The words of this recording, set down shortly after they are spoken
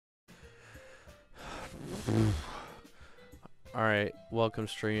Alright, welcome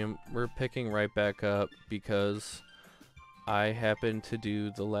stream. We're picking right back up because I happened to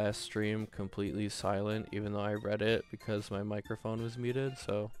do the last stream completely silent even though I read it because my microphone was muted,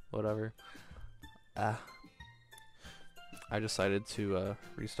 so whatever. Ah, I decided to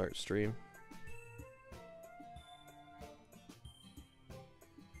restart stream.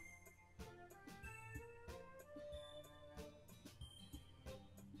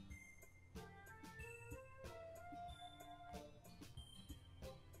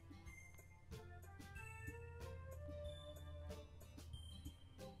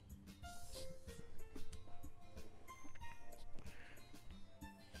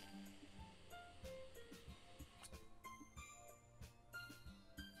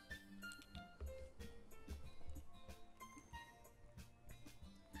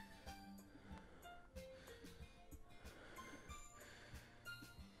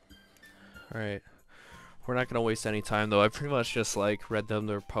 Alright, we're not gonna waste any time though. I pretty much just like read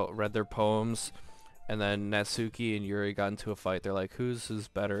their poems, and then Natsuki and Yuri got into a fight. They're like, whose is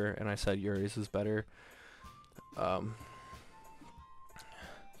better? And I said Yuri's is better. Um,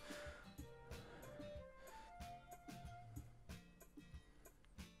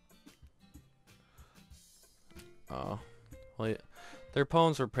 well, their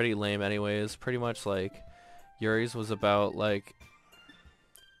poems were pretty lame anyways. Pretty much like Yuri's was about like,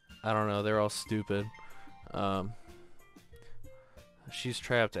 I don't know, they're all stupid. She's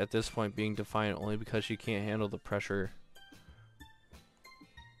trapped at this point being defiant only because she can't handle the pressure.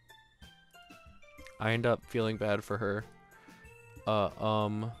 I end up feeling bad for her.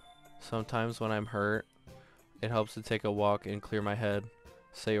 Sometimes when I'm hurt, it helps to take a walk and clear my head.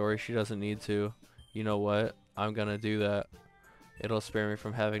 Sayori, she doesn't need to. You know what? I'm gonna do that. It'll spare me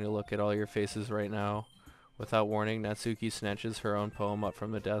from having to look at all your faces right now. Without warning, Natsuki snatches her own poem up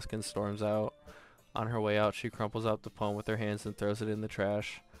from the desk and storms out. On her way out, she crumples up the poem with her hands and throws it in the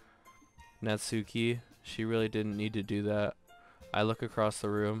trash. Natsuki, she really didn't need to do that. I look across the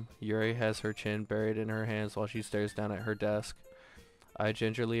room. Yuri has her chin buried in her hands while she stares down at her desk. I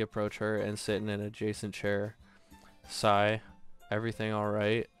gingerly approach her and sit in an adjacent chair. Sigh. Everything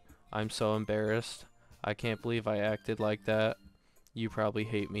alright? I'm so embarrassed. I can't believe I acted like that. You probably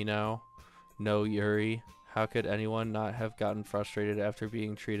hate me now. No, Yuri. How could anyone not have gotten frustrated after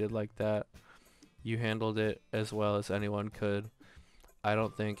being treated like that? You handled it as well as anyone could. I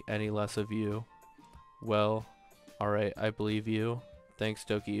don't think any less of you. Well, alright, I believe you. Thanks,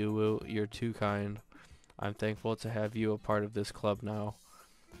 Doki Uwu. You're too kind. I'm thankful to have you a part of this club now.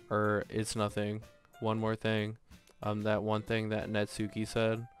 It's nothing. One more thing. That one thing that Natsuki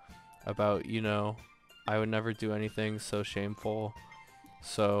said about, you know, I would never do anything so shameful.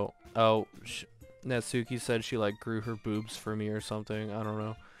 So, Natsuki said she like grew her boobs for me or something. I don't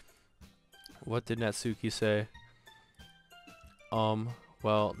know. What did Natsuki say?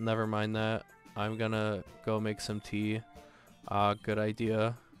 Well, never mind that. I'm gonna go make some tea. Good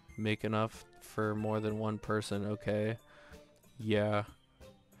idea. Make enough for more than one person, okay? Yeah.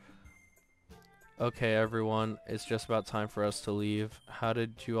 Okay, everyone, it's just about time for us to leave. How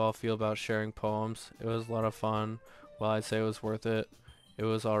did you all feel about sharing poems? It was a lot of fun. Well, I'd say it was worth it. It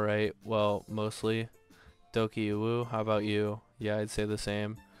was alright. Well, mostly. Doki Uwu, how about you? Yeah, I'd say the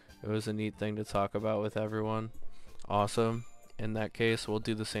same. It was a neat thing to talk about with everyone. Awesome. In that case, we'll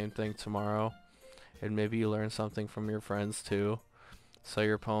do the same thing tomorrow. And maybe you learn something from your friends too. So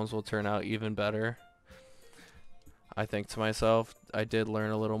your poems will turn out even better. I think to myself, I did learn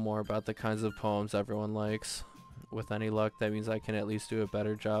a little more about the kinds of poems everyone likes. With any luck, that means I can at least do a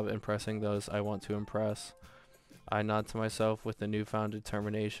better job impressing those I want to impress. I nod to myself with a newfound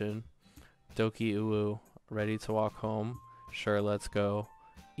determination. Doki Uwu, ready to walk home? Sure, let's go.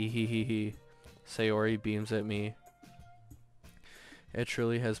 Ehehehe. Sayori beams at me. It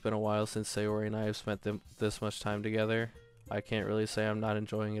truly has been a while since Sayori and I have spent this much time together. I can't really say I'm not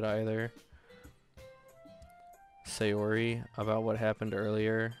enjoying it either. Sayori, about what happened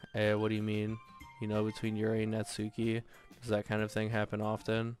earlier. What do you mean? You know, between Yuri and Natsuki? Does that kind of thing happen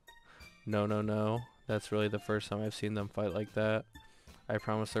often? No, no, no. That's really the first time I've seen them fight like that. I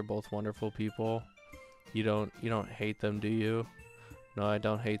promise they're both wonderful people. You don't hate them, do you? No, I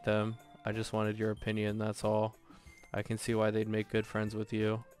don't hate them. I just wanted your opinion, that's all. I can see why they'd make good friends with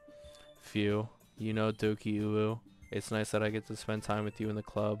you. Phew. You know, Doki Uwu. It's nice that I get to spend time with you in the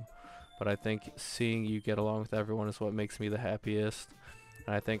club. But I think seeing you get along with everyone is what makes me the happiest.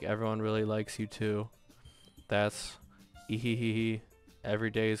 And I think everyone really likes you too. That's ehehehe. Every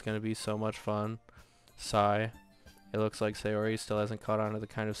day is going to be so much fun. Sigh. It looks like Sayori still hasn't caught on to the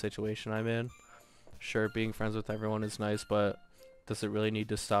kind of situation I'm in. Sure, being friends with everyone is nice, but does it really need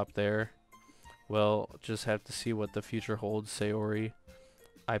to stop there? Well, just have to see what the future holds, Sayori.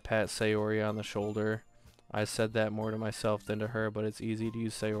 I pat Sayori on the shoulder. I said that more to myself than to her, but it's easy to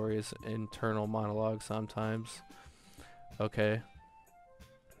use Sayori's internal monologue sometimes. Okay.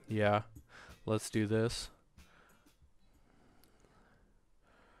 Yeah. Let's do this.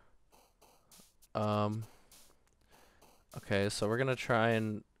 Okay, so we're gonna try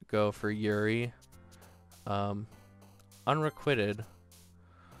and go for Yuri. Unrequited.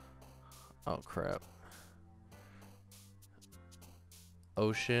 Oh crap.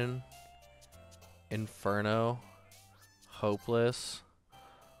 Ocean. Inferno. Hopeless.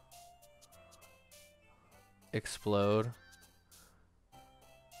 Explode.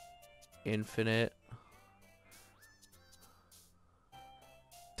 Infinite.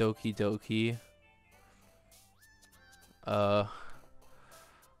 Doki Doki.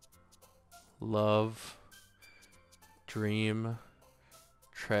 Love. Dream.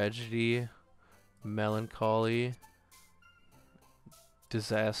 Tragedy. Melancholy.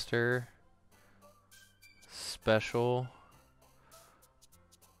 Disaster. Special.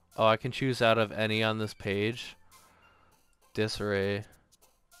 Oh, I can choose out of any on this page. Disarray.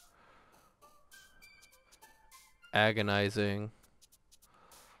 Agonizing.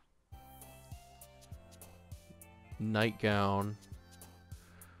 Nightgown.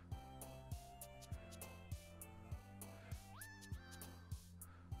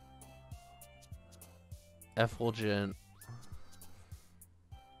 Effulgent.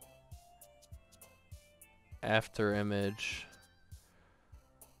 Afterimage.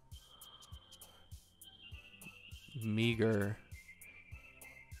 Meager.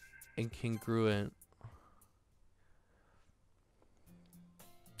 Incongruent.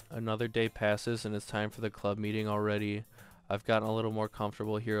 Another day passes and it's time for the club meeting already. I've gotten a little more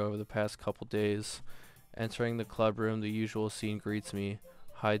comfortable here over the past couple days. Entering the club room, the usual scene greets me.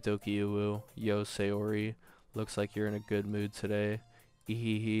 Hi Doki Uwu. Yo Sayori. Looks like you're in a good mood today.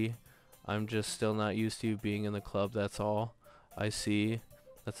 Ehehe. I'm just still not used to you being in the club, that's all. I see.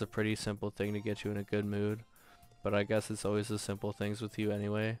 That's a pretty simple thing to get you in a good mood. But I guess it's always the simple things with you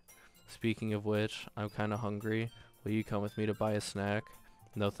anyway. Speaking of which, I'm kinda hungry. Will you come with me to buy a snack?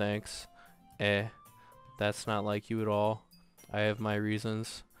 No thanks. That's not like you at all. I have my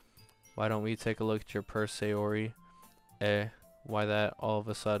reasons. Why don't we take a look at your purse, Sayori? Why that all of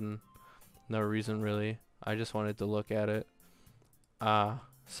a sudden? No reason really. I just wanted to look at it.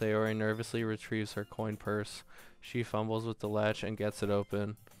 Sayori nervously retrieves her coin purse. She fumbles with the latch and gets it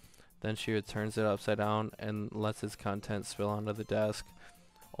open. Then she turns it upside down and lets its contents spill onto the desk.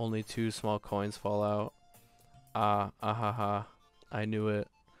 Only 2 small coins fall out. Ahaha. I knew it.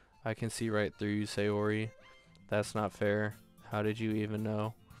 I can see right through you, Sayori. That's not fair. How did you even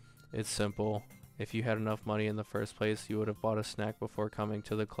know? It's simple. If you had enough money in the first place, you would have bought a snack before coming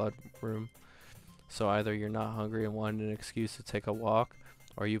to the club room. So either you're not hungry and wanted an excuse to take a walk,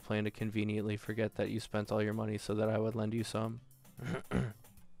 or you plan to conveniently forget that you spent all your money so that I would lend you some.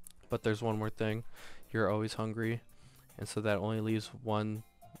 But there's one more thing. You're always hungry, and so that only leaves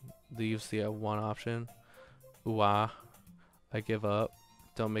the one option. Ooh-ah. I give up.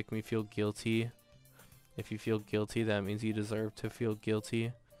 Don't make me feel guilty. If you feel guilty, that means you deserve to feel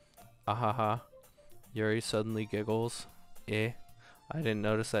guilty. Ahaha. Yuri suddenly giggles. I didn't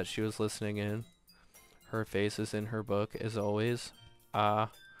notice that she was listening in. Her face is in her book, as always. I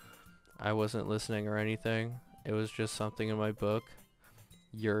wasn't listening or anything. It was just something in my book.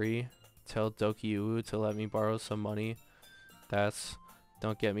 Yuri, tell Doki Uwu to let me borrow some money.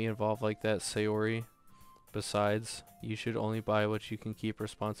 Don't get me involved like that, Sayori. Besides, you should only buy what you can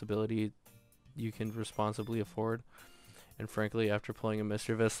responsibly afford. And frankly, after pulling a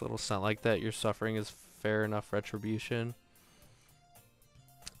mischievous little stunt like that, your suffering is fair enough retribution.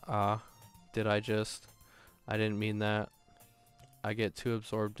 Did I just? I didn't mean that. I get too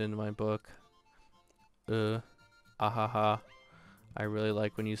absorbed into my book. Ahaha. I really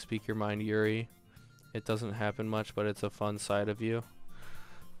like when you speak your mind, Yuri. It doesn't happen much, but it's a fun side of you.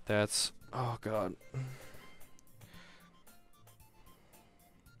 Oh god.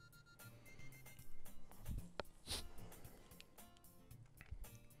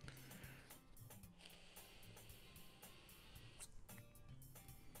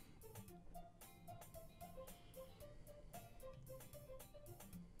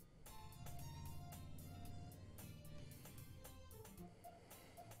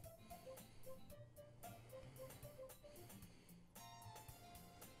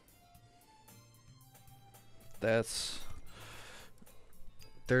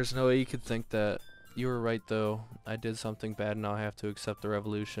 There's no way you could think that. You were right though. I did something bad and now I have to accept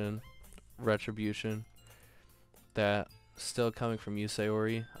the retribution. That Still coming from you,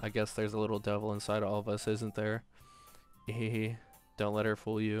 Sayori. I guess there's a little devil inside all of us, isn't there? Hehe. Don't let her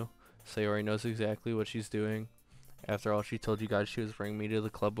fool you. Sayori knows exactly what she's doing. After all, she told you guys she was bringing me to the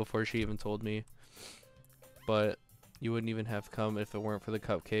club before she even told me. But you wouldn't even have come if it weren't for the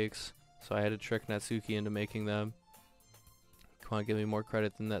cupcakes. So I had to trick Natsuki into making them. Come on, give me more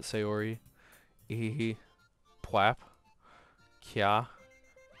credit than that, Sayori. Hehe. Pwap. Kya.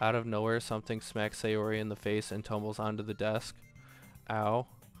 Out of nowhere, something smacks Sayori in the face and tumbles onto the desk. Ow.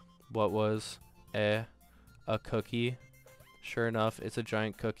 What was? A cookie? Sure enough, it's a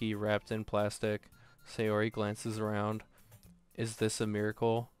giant cookie wrapped in plastic. Sayori glances around. Is this a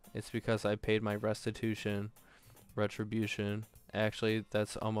miracle? It's because I paid my restitution. Retribution. Actually,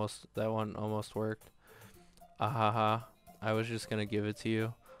 that one almost worked. Ahaha. I was just gonna give it to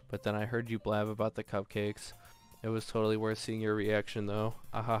you, but then I heard you blab about the cupcakes. It was totally worth seeing your reaction though.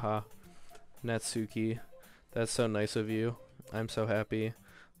 Ahaha. Natsuki. That's so nice of you. I'm so happy.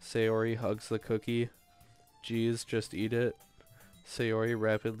 Sayori hugs the cookie. Geez, just eat it. Sayori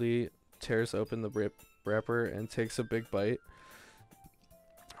rapidly tears open the wrapper and takes a big bite.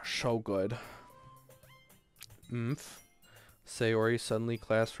 So good. Oomph. Sayori suddenly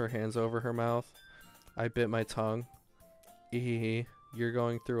clasped her hands over her mouth. I bit my tongue. Ehehe. You're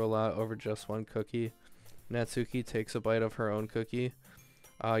going through a lot over just one cookie. Natsuki takes a bite of her own cookie.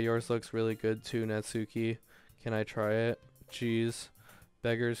 Yours looks really good too, Natsuki. Can I try it? Geez.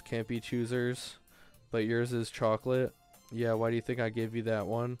 Beggars can't be choosers. But yours is chocolate. Yeah, why do you think I gave you that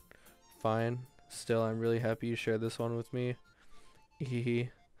one? Fine. Still, I'm really happy you shared this one with me. Hehe.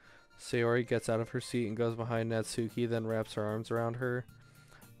 Sayori gets out of her seat and goes behind Natsuki, then wraps her arms around her.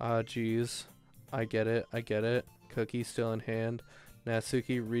 Geez. I get it. Cookie still in hand.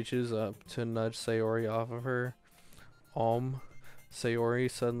 Natsuki reaches up to nudge Sayori off of her. Sayori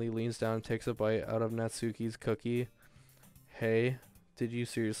suddenly leans down and takes a bite out of Natsuki's cookie. Hey, did you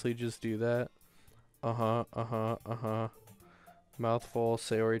seriously just do that? Mouthful,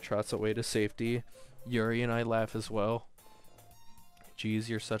 Sayori trots away to safety. Yuri and I laugh as well. Geez,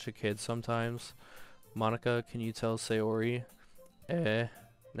 you're such a kid sometimes. Monica, can you tell Sayori?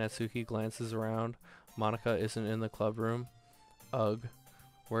 Natsuki glances around. Monica isn't in the club room. Ugh.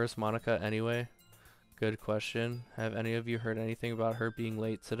 Where's Monica anyway? Good question. Have any of you heard anything about her being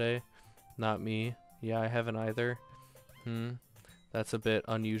late today? Not me. Yeah, I haven't either. That's a bit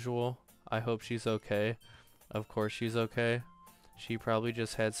unusual. I hope she's okay. Of course she's okay. She probably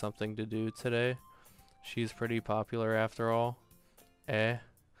just had something to do today. She's pretty popular after all.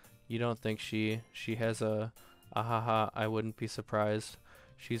 You don't think she has a... Ahaha, I wouldn't be surprised.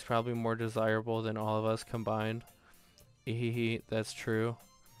 She's probably more desirable than all of us combined. Ehehe, that's true.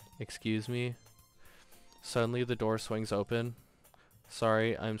 Excuse me. Suddenly the door swings open.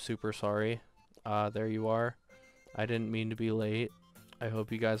 Sorry, I'm super sorry. There you are. I didn't mean to be late. I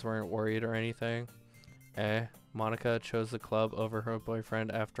hope you guys weren't worried or anything. Monica chose the club over her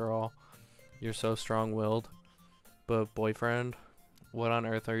boyfriend after all. You're so strong-willed. But boyfriend? What on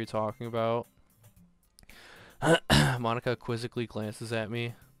earth are you talking about? Monica quizzically glances at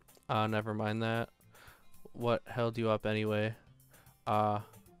me. Never mind that. What held you up anyway?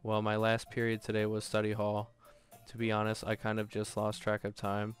 Well, my last period today was study hall. To be honest, I kind of just lost track of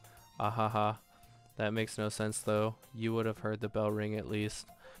time. Ahaha. That makes no sense though. You would have heard the bell ring at least.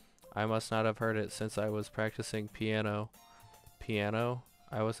 I must not have heard it since I was practicing piano. Piano?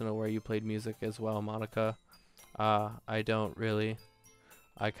 I wasn't aware you played music as well, Monica. I don't really.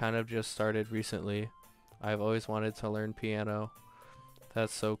 I kind of just started recently. I've always wanted to learn piano.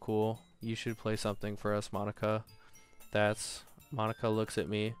 That's so cool. You should play something for us, Monica. Monica looks at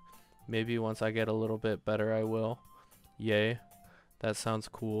me. Maybe once I get a little bit better I will. Yay. That sounds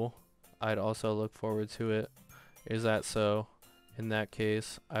cool. I'd also look forward to it. Is that so? In that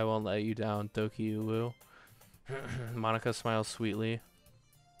case, I won't let you down, Doki Ulu. Monica smiles sweetly.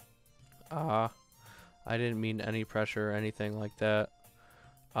 I didn't mean any pressure or anything like that.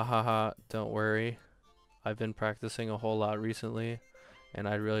 Ahaha, don't worry. I've been practicing a whole lot recently, and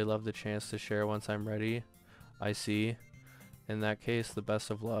I'd really love the chance to share once I'm ready. I see. In that case, the best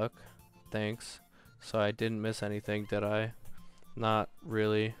of luck. Thanks. So I didn't miss anything, did I? Not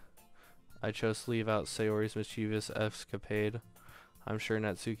really. I chose to leave out Sayori's mischievous escapade. I'm sure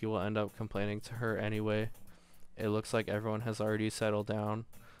Natsuki will end up complaining to her anyway. It looks like everyone has already settled down.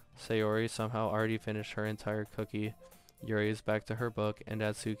 Sayori somehow already finished her entire cookie. Yuri is back to her book, and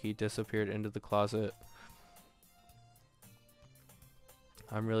Natsuki disappeared into the closet.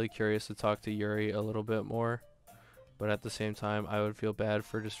 I'm really curious to talk to Yuri a little bit more, but at the same time I would feel bad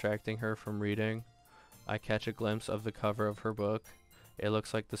for distracting her from reading. I catch a glimpse of the cover of her book. It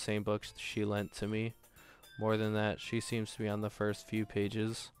looks like the same book she lent to me. More than that, she seems to be on the first few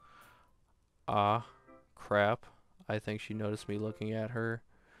pages. Ah, crap. I think she noticed me looking at her.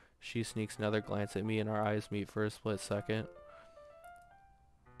 She sneaks another glance at me and our eyes meet for a split second.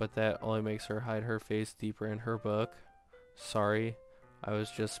 But that only makes her hide her face deeper in her book. Sorry, I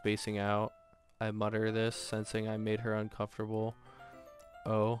was just spacing out. I mutter this, sensing I made her uncomfortable.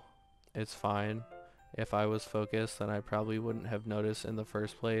 Oh, it's fine. If I was focused, then I probably wouldn't have noticed in the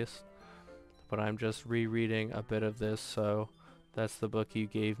first place. But I'm just rereading a bit of this, so that's the book you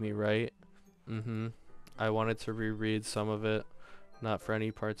gave me, right? Mm-hmm. I wanted to reread some of it, not for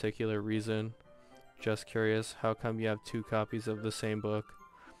any particular reason. Just curious, how come you have two copies of the same book?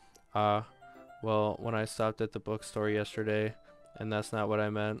 Well, when I stopped at the bookstore yesterday, and that's not what I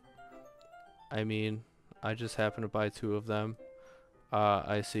meant. I mean, I just happened to buy two of them.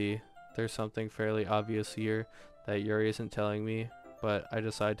 I see. There's something fairly obvious here that Yuri isn't telling me, but I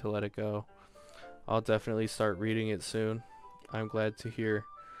decide to let it go. I'll definitely start reading it soon. I'm glad to hear.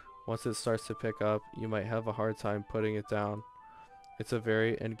 Once it starts to pick up, you might have a hard time putting it down. It's a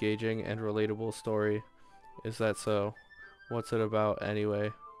very engaging and relatable story. Is that so? What's it about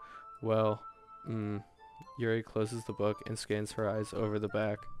anyway? Well, Yuri closes the book and scans her eyes over the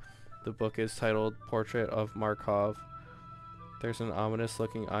back. The book is titled Portrait of Markov. There's an ominous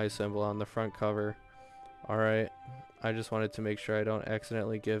looking eye symbol on the front cover. Alright, I just wanted to make sure I don't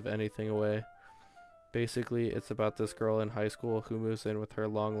accidentally give anything away. Basically, it's about this girl in high school who moves in with her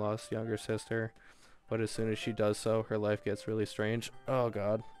long lost younger sister, but as soon as she does so, her life gets really strange. Oh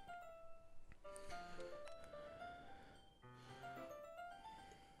god.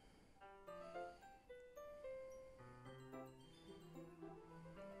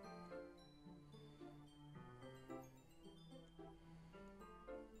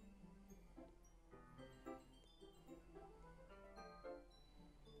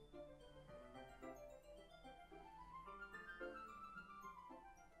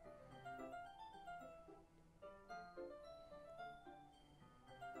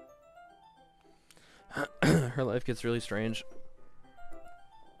 Her life gets really strange.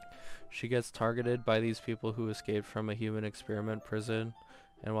 She gets targeted by these people who escaped from a human experiment prison,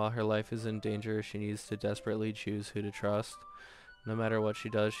 and while her life is in danger, she needs to desperately choose who to trust. No matter what she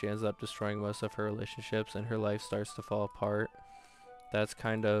does, she ends up destroying most of her relationships, and her life starts to fall apart. That's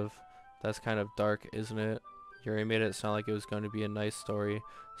kind of dark, isn't it? Yuri made it sound like it was going to be a nice story,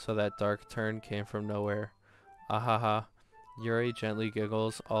 so that dark turn came from nowhere. Ahaha. Yuri gently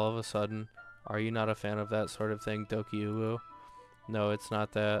giggles all of a sudden. Are you not a fan of that sort of thing, doki uwu? No, it's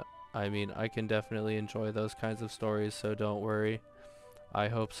not that. I mean, I can definitely enjoy those kinds of stories, so don't worry. I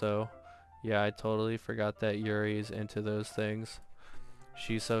hope so. Yeah, I totally forgot that Yuri is into those things.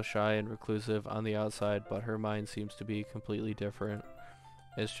 She's so shy and reclusive on the outside, but her mind seems to be completely different.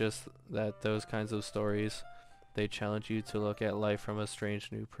 It's just that those kinds of stories, they challenge you to look at life from a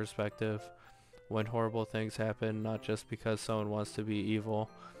strange new perspective. When horrible things happen, not just because someone wants to be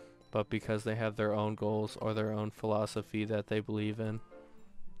evil, but because they have their own goals or their own philosophy that they believe in.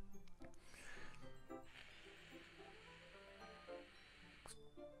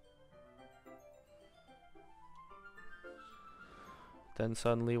 Then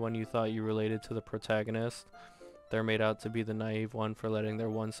suddenly, when you thought you related to the protagonist, they're made out to be the naive one for letting their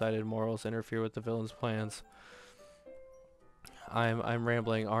one-sided morals interfere with the villain's plans. I'm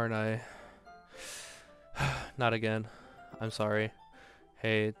rambling, aren't I? Not again. I'm sorry.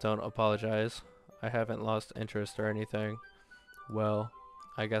 Hey, don't apologize. I haven't lost interest or anything. Well,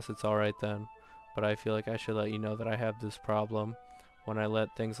 I guess it's alright then. But I feel like I should let you know that I have this problem. When I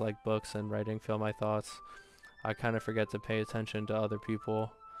let things like books and writing fill my thoughts, I kind of forget to pay attention to other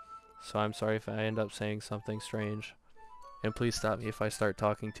people. So I'm sorry if I end up saying something strange. And please stop me if I start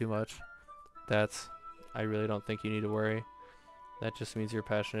talking too much. I really don't think you need to worry. That just means you're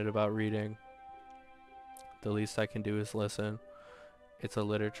passionate about reading. The least I can do is listen. It's a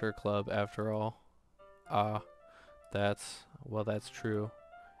literature club after all. Ah, that's true.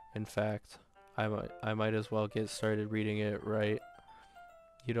 In fact, I might as well get started reading it, right?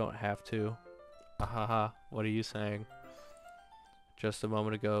 You don't have to. Ahaha, what are you saying? Just a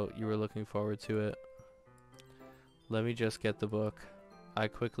moment ago, you were looking forward to it. Let me just get the book. I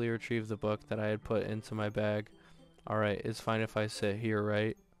quickly retrieved the book that I had put into my bag. Alright, it's fine if I sit here,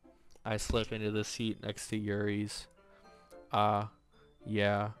 right? I slip into the seat next to Yuri's.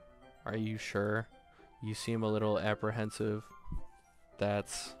 Yeah. Are you sure? You seem a little apprehensive.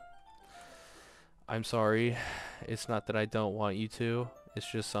 I'm sorry. It's not that I don't want you to.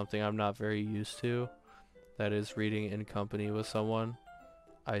 It's just something I'm not very used to. That is reading in company with someone.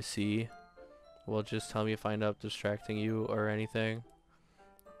 I see. Well, just tell me if I end up distracting you or anything.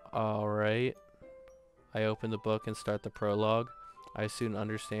 Alright. I open the book and start the prologue. I soon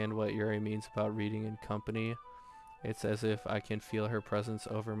understand what Yuri means about reading in company. It's as if I can feel her presence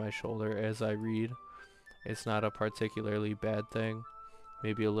over my shoulder as I read. It's not a particularly bad thing,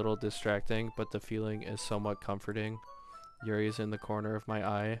 maybe a little distracting, but the feeling is somewhat comforting. Yuri is in the corner of my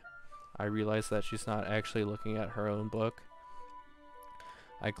eye. I realize that she's not actually looking at her own book.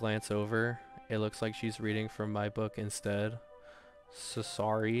 I glance over. It looks like she's reading from my book instead. So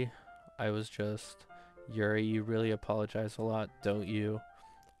sorry. I was just... Yuri, you really apologize a lot, don't you?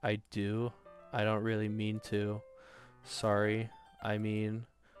 I do. I don't really mean to. Sorry. I mean...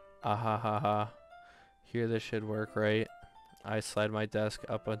 Ah ha ha ha. Here this should work, right? I slide my desk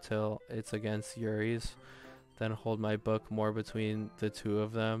up until it's against Yuri's, then hold my book more between the two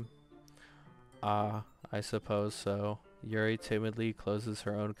of them. Ah, I suppose so. Yuri timidly closes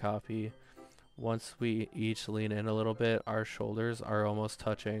her own copy. Once we each lean in a little bit, our shoulders are almost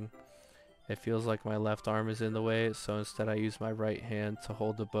touching. It feels like my left arm is in the way, so instead I use my right hand to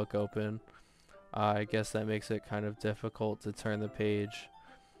hold the book open. I guess that makes it kind of difficult to turn the page.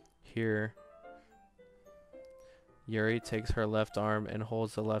 Here, Yuri takes her left arm and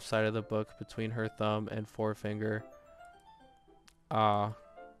holds the left side of the book between her thumb and forefinger. Ah,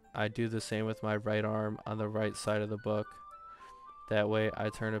 I do the same with my right arm on the right side of the book. That way I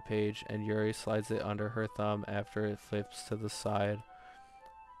turn a page and Yuri slides it under her thumb after it flips to the side.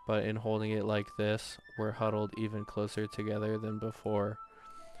 But in holding it like this, we're huddled even closer together than before.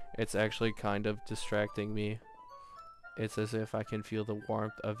 It's actually kind of distracting me. It's as if I can feel the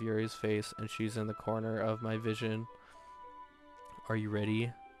warmth of Yuri's face and she's in the corner of my vision. Are you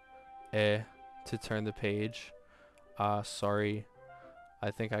ready? To turn the page. Sorry.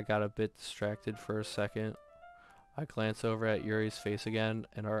 I think I got a bit distracted for a second. I glance over at Yuri's face again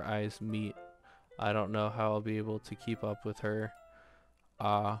and our eyes meet. I don't know how I'll be able to keep up with her.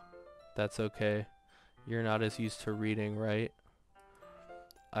 That's okay. You're not as used to reading, right?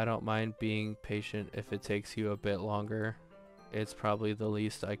 I don't mind being patient if it takes you a bit longer. It's probably the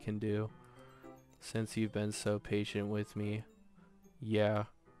least I can do, since you've been so patient with me. Yeah,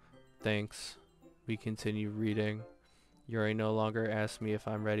 thanks. We continue reading. Yuri no longer asks me if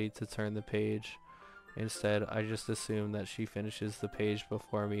I'm ready to turn the page. Instead, I just assume that she finishes the page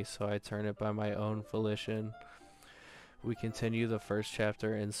before me, so I turn it by my own volition. We continue the first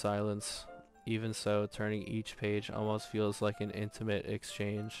chapter in silence. Even so, turning each page almost feels like an intimate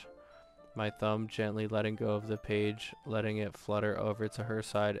exchange. My thumb gently letting go of the page, letting it flutter over to her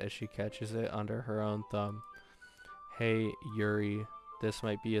side as she catches it under her own thumb. Hey, Yuri, this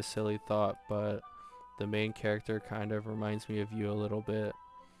might be a silly thought, but the main character kind of reminds me of you a little bit.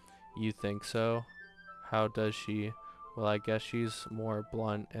 You think so? How does she? Well, I guess she's more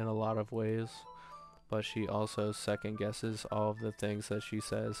blunt in a lot of ways, but she also second guesses all of the things that she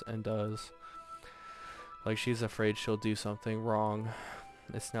says and does. Like she's afraid she'll do something wrong.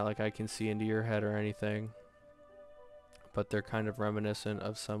 It's not like I can see into your head or anything, but they're kind of reminiscent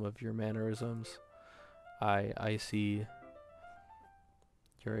of some of your mannerisms. I see.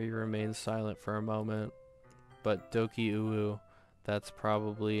 Yuri remains silent for a moment, but doki uwu, that's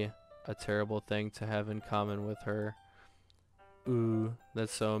probably a terrible thing to have in common with her. Ooh,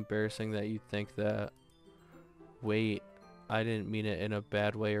 that's so embarrassing that you think that. Wait, I didn't mean it in a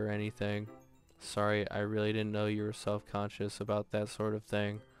bad way or anything. Sorry, I really didn't know you were self-conscious about that sort of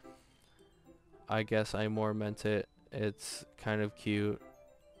thing. I guess I more meant it. It's kind of cute.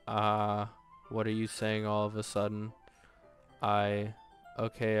 What are you saying all of a sudden?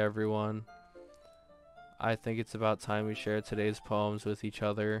 Okay, everyone. I think it's about time we share today's poems with each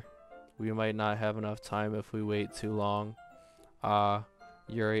other. We might not have enough time if we wait too long.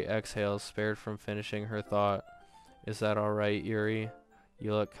 Yuri exhales, spared from finishing her thought. Is that alright, Yuri?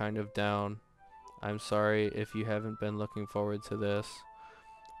 You look kind of down. I'm sorry if you haven't been looking forward to this.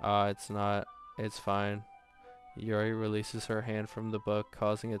 It's not. It's fine. Yuri releases her hand from the book,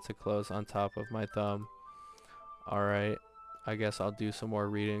 causing it to close on top of my thumb. Alright, I guess I'll do some more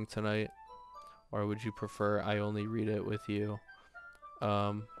reading tonight. Or would you prefer I only read it with you?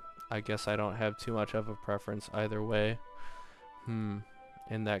 I guess I don't have too much of a preference either way.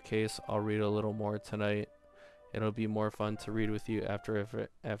 In that case, I'll read a little more tonight. It'll be more fun to read with you after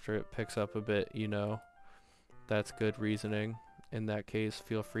it picks up a bit, you know. That's good reasoning. In that case,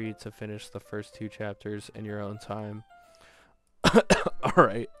 feel free to finish the first 2 chapters in your own time.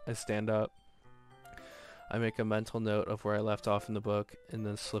 Alright, I stand up. I make a mental note of where I left off in the book and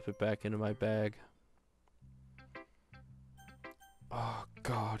then slip it back into my bag. Oh,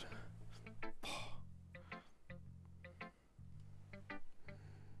 God.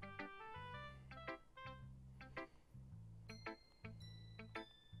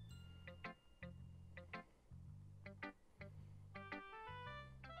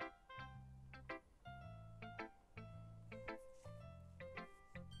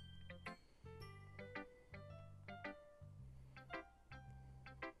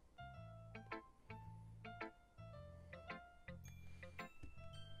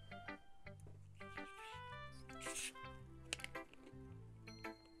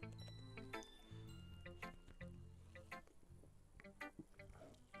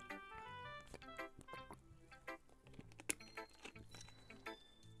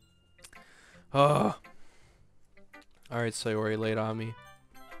 Oh. Alright, Sayori, lay it on me.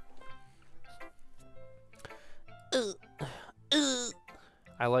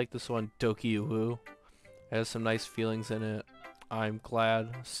 I like this one, Doki. It has some nice feelings in it. I'm glad.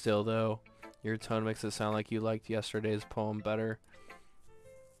 Still, though, your tone makes it sound like you liked yesterday's poem better.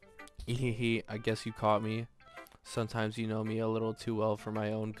 Hehe, I guess you caught me. Sometimes you know me a little too well for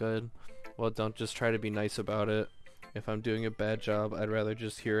my own good. Well, don't just try to be nice about it. If I'm doing a bad job, I'd rather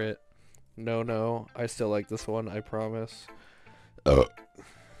just hear it. No, I still like this one, I promise.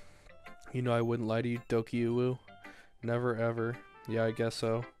 You know I wouldn't lie to you, Doki. Never ever. Yeah, I guess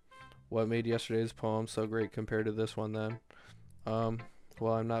so. What made yesterday's poem so great compared to this one then?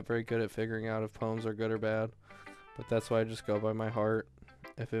 Well, I'm not very good at figuring out if poems are good or bad, but that's why I just go by my heart.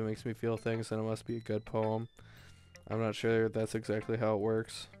 If it makes me feel things, then it must be a good poem. I'm not sure that's exactly how it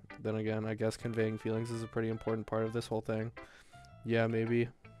works. Then again, I guess conveying feelings is a pretty important part of this whole thing. Yeah, maybe.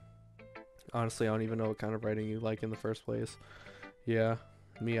 Honestly, I don't even know what kind of writing you like in the first place. Yeah,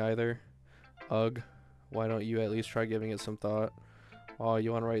 me either. Ugh. Why don't you at least try giving it some thought? Oh,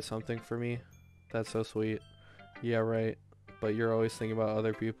 you want to write something for me? That's so sweet. Yeah, right. But you're always thinking about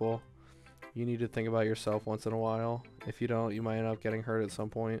other people. You need to think about yourself once in a while. If you don't, you might end up getting hurt at some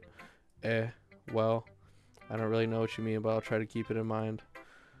point. Well, I don't really know what you mean, but I'll try to keep it in mind.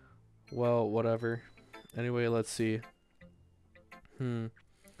 Well, whatever. Anyway, let's see.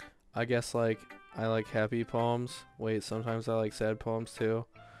 I guess, I like happy poems. Wait, sometimes I like sad poems too.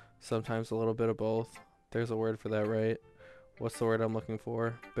 Sometimes a little bit of both. There's a word for that, right? What's the word I'm looking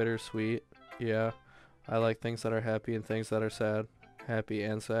for? Bittersweet. Yeah. I like things that are happy and things that are sad. Happy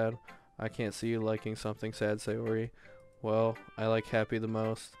and sad. I can't see you liking something sad, Sayori. Well, I like happy the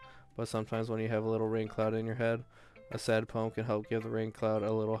most. But sometimes when you have a little rain cloud in your head, a sad poem can help give the rain cloud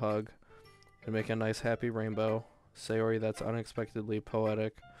a little hug and make a nice happy rainbow. Sayori, that's unexpectedly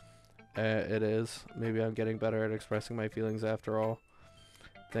poetic. It is. Maybe I'm getting better at expressing my feelings after all.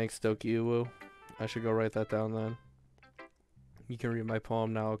 Thanks, Doki. I should go write that down then. You can read my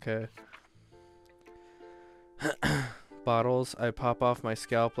poem now, okay? Bottles I pop off my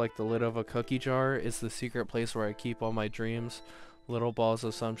scalp like the lid of a cookie jar is the secret place where I keep all my dreams. Little balls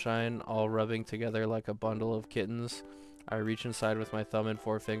of sunshine all rubbing together like a bundle of kittens. I reach inside with my thumb and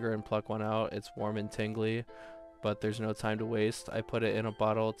forefinger and pluck one out. It's warm and tingly, but there's no time to waste. I put it in a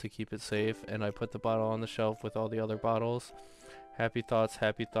bottle to keep it safe, and I put the bottle on the shelf with all the other bottles. Happy thoughts,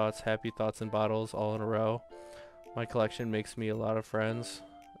 happy thoughts, happy thoughts in bottles all in a row. My collection makes me a lot of friends.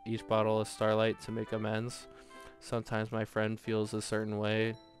 Each bottle is starlight to make amends. Sometimes my friend feels a certain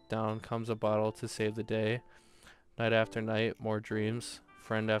way. Down comes a bottle to save the day. Night after night, more dreams.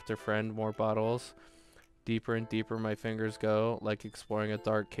 Friend after friend, more bottles. Deeper and deeper my fingers go, like exploring a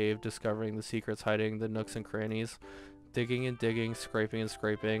dark cave, discovering the secrets hiding the nooks and crannies. Digging and digging, scraping and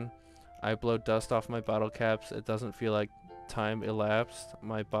scraping. I blow dust off my bottle caps. It doesn't feel like time elapsed.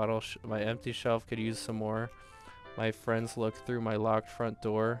 My empty shelf could use some more. My friends look through my locked front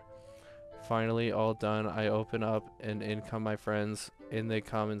door. Finally, all done, I open up and in come my friends. In they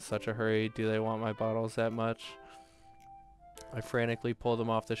come in such a hurry. Do they want my bottles that much? I frantically pull them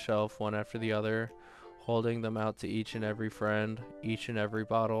off the shelf one after the other, holding them out to each and every friend, each and every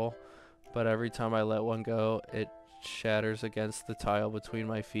bottle. But every time I let one go, it shatters against the tile between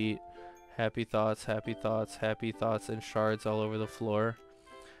my feet. Happy thoughts, happy thoughts, happy thoughts in shards all over the floor.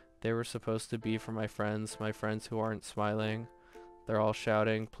 They were supposed to be for my friends who aren't smiling. They're all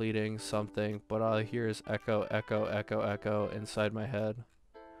shouting, pleading, something, but all I hear is echo, echo, echo, echo inside my head.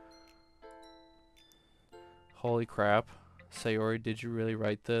 Holy crap. Sayori, did you really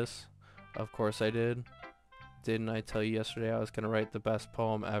write this? Of course I did. Didn't I tell you yesterday I was going to write the best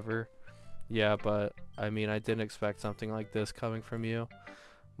poem ever? Yeah, but, I mean, I didn't expect something like this coming from you.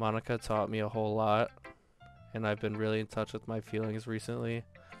 Monica taught me a whole lot, and I've been really in touch with my feelings recently.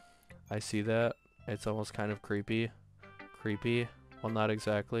 I see that. It's almost kind of creepy. Creepy? Well, not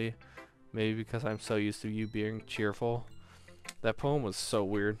exactly. Maybe because I'm so used to you being cheerful. That poem was so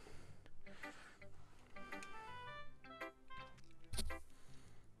weird.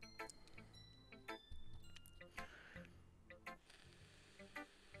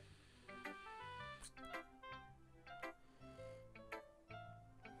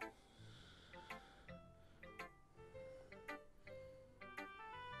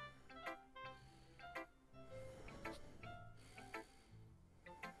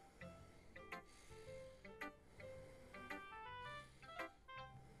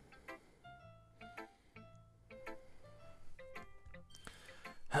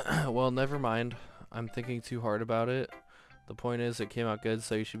 Well, never mind. I'm thinking too hard about it. The point is, it came out good,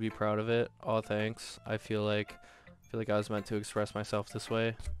 so you should be proud of it. Oh, thanks. I feel like I was meant to express myself this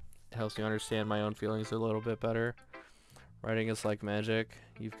way. It helps me understand my own feelings a little bit better. Writing is like magic.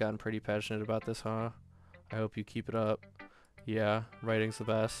 You've gotten pretty passionate about this, huh? I hope you keep it up. Yeah, writing's the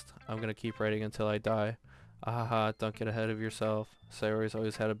best. I'm gonna keep writing until I die. Ahaha, don't get ahead of yourself. Sayori's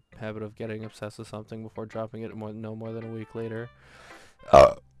always had a habit of getting obsessed with something before dropping it no more than a week later.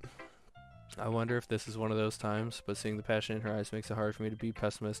 I wonder if this is one of those times, but seeing the passion in her eyes makes it hard for me to be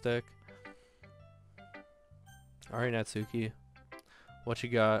pessimistic. Alright, Natsuki. What you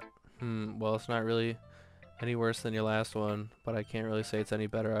got? Well, it's not really any worse than your last one, but I can't really say it's any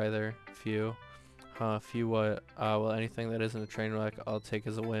better either. Phew. Huh, phew what? Well, anything that isn't a train wreck, I'll take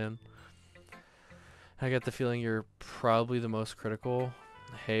as a win. I get the feeling you're probably the most critical.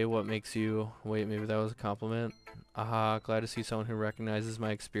 Hey, what makes you... Wait, maybe that was a compliment? Aha, glad to see someone who recognizes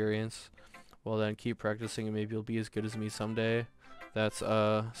my experience. Well then, keep practicing and maybe you'll be as good as me someday. That's,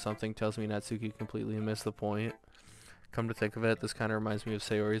 something tells me Natsuki completely missed the point. Come to think of it, this kind of reminds me of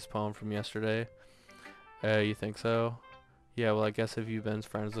Sayori's poem from yesterday. You think so? Yeah, well I guess if you've been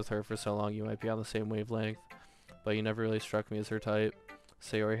friends with her for so long, you might be on the same wavelength. But you never really struck me as her type.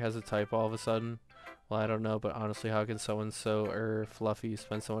 Sayori has a type all of a sudden? Well, I don't know, but honestly, how can someone so, fluffy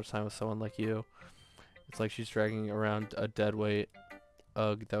spend so much time with someone like you? It's like she's dragging around a dead weight.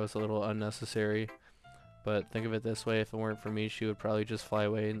 Ugh, that was a little unnecessary. But think of it this way, if it weren't for me, she would probably just fly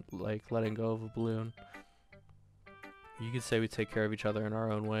away, like letting go of a balloon. You could say we take care of each other in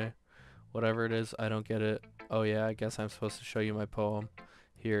our own way. Whatever it is, I don't get it. Oh yeah, I guess I'm supposed to show you my poem.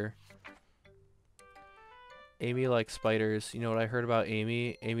 Here. Amy likes spiders. You know what I heard about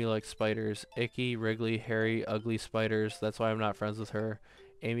Amy? Amy likes spiders. Icky, wriggly, hairy, ugly spiders. That's why I'm not friends with her.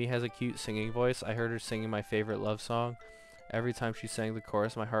 Amy has a cute singing voice. I heard her singing my favorite love song. Every time she sang the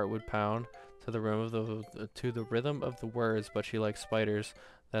chorus, my heart would pound to the rhythm of the words, but she likes spiders.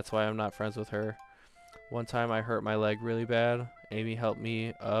 That's why I'm not friends with her. One time I hurt my leg really bad. Amy helped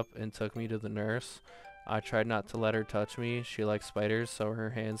me up and took me to the nurse. I tried not to let her touch me. She likes spiders, so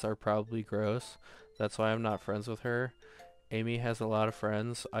her hands are probably gross. That's why I'm not friends with her. Amy has a lot of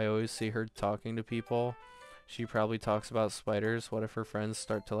friends. I always see her talking to people. She probably talks about spiders. What if her friends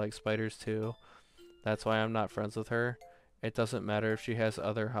start to like spiders too? That's why I'm not friends with her. It doesn't matter if she has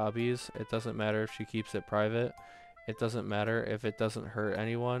other hobbies. It doesn't matter if she keeps it private. It doesn't matter if it doesn't hurt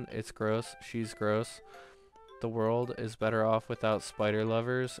anyone. It's gross. She's gross. The world is better off without spider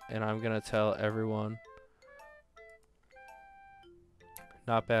lovers, and I'm gonna tell everyone.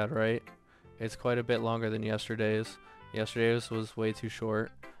 Not bad, right? It's quite a bit longer than yesterday's. Yesterday's was way too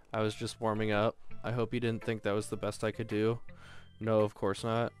short. I was just warming up. I hope you didn't think that was the best I could do. No, of course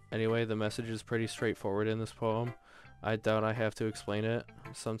not. Anyway, the message is pretty straightforward in this poem. I doubt I have to explain it.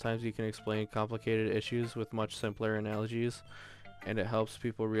 Sometimes you can explain complicated issues with much simpler analogies, and it helps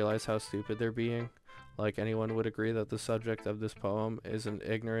people realize how stupid they're being. Like anyone would agree that the subject of this poem is an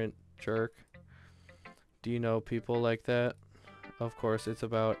ignorant jerk. Do you know people like that? Of course, it's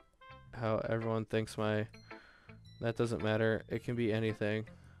about how everyone thinks that doesn't matter. It can be anything.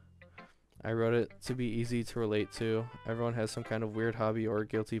 I wrote it to be easy to relate to. Everyone has some kind of weird hobby or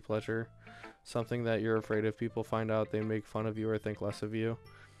guilty pleasure. Something that you're afraid if people find out they make fun of you or think less of you.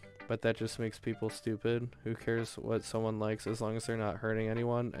 But that just makes people stupid. Who cares what someone likes as long as they're not hurting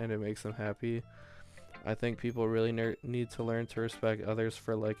anyone and it makes them happy? I think people really need to learn to respect others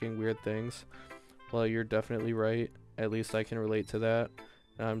for liking weird things. Well, you're definitely right. At least I can relate to that.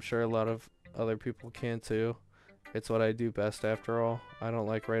 And I'm sure a lot of other people can too. It's what I do best after all. I don't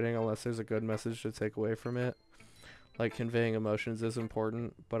like writing unless there's a good message to take away from it. Like conveying emotions is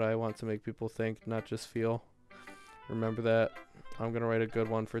important, but I want to make people think, not just feel. Remember that. I'm gonna write a good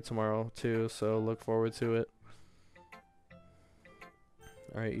one for tomorrow too, so look forward to it.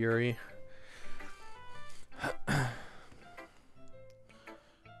 Alright, Yuri.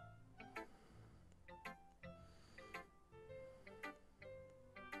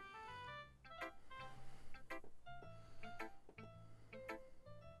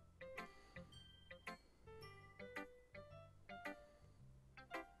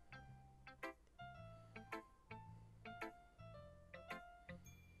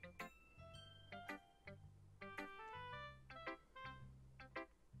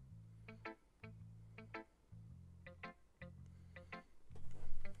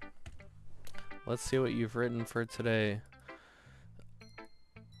 Let's see what you've written for today.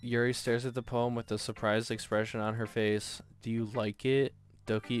 Yuri stares at the poem with a surprised expression on her face. Do you like it?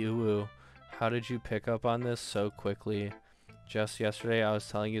 Doki uwu. How did you pick up on this so quickly? Just yesterday I was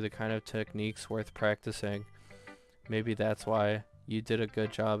telling you the kind of techniques worth practicing. Maybe that's why. You did a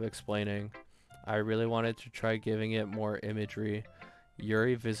good job explaining. I really wanted to try giving it more imagery.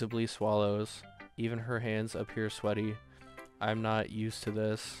 Yuri visibly swallows. Even her hands appear sweaty. I'm not used to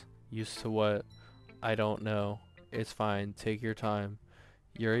this. Used to what? I don't know. It's fine. Take your time.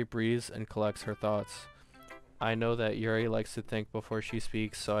 Yuri breathes and collects her thoughts. I know that Yuri likes to think before she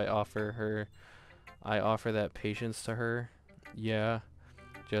speaks, so I offer that patience to her. Yeah,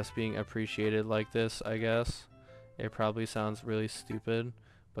 just being appreciated like this, I guess. It probably sounds really stupid,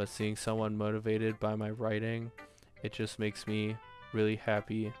 but seeing someone motivated by my writing, it just makes me really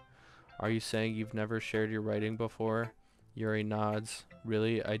happy. Are you saying you've never shared your writing before? Yuri nods.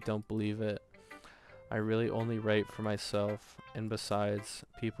 Really? I don't believe it. I really only write for myself, and besides,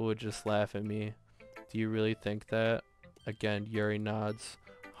 people would just laugh at me. Do you really think that? Again, Yuri nods.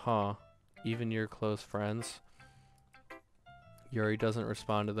 Huh. Even your close friends? Yuri doesn't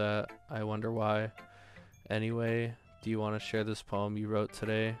respond to that. I wonder why. Anyway, do you want to share this poem you wrote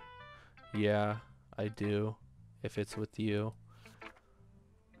today? Yeah, I do. If it's with you.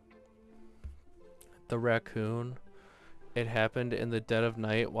 The raccoon. It happened in the dead of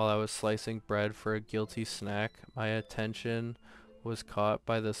night while I was slicing bread for a guilty snack. My attention was caught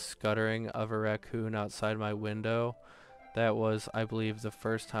by the scuttering of a raccoon outside my window. That was, I believe, the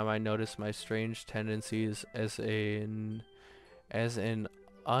first time I noticed my strange tendencies as an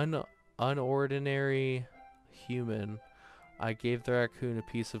unordinary human. I gave the raccoon a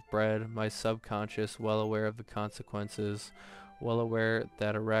piece of bread, my subconscious well aware of the consequences, well aware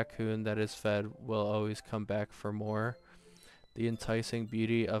that a raccoon that is fed will always come back for more. The enticing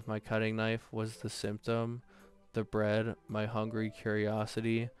beauty of my cutting knife was the symptom, the bread, my hungry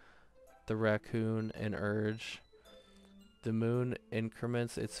curiosity, the raccoon, an urge. The moon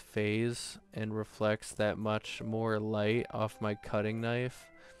increments its phase and reflects that much more light off my cutting knife,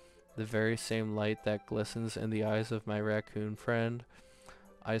 the very same light that glistens in the eyes of my raccoon friend.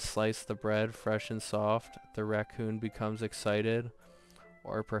 I slice the bread fresh and soft, the raccoon becomes excited,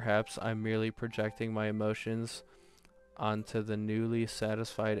 or perhaps I'm merely projecting my emotions onto the newly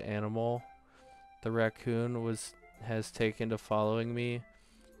satisfied animal. The raccoon has taken to following me.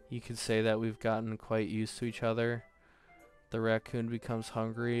 You could say that we've gotten quite used to each other. The raccoon becomes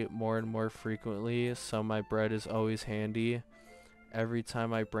hungry more and more frequently, so my bread is always handy. Every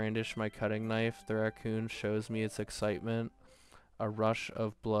time I brandish my cutting knife, the raccoon shows me its excitement. A rush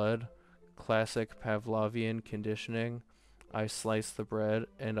of blood, classic Pavlovian conditioning. I slice the bread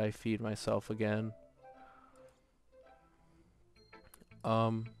and I feed myself again.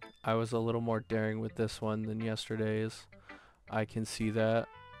 I was a little more daring with this one than yesterday's. I can see that.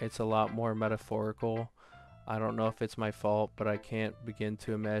 It's a lot more metaphorical. I don't know if it's my fault, but I can't begin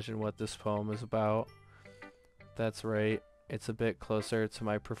to imagine what this poem is about. That's right. It's a bit closer to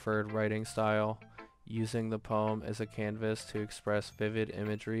my preferred writing style, using the poem as a canvas to express vivid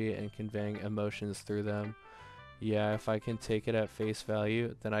imagery and conveying emotions through them. Yeah, if I can take it at face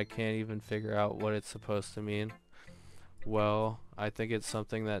value, then I can't even figure out what it's supposed to mean. Well, I think it's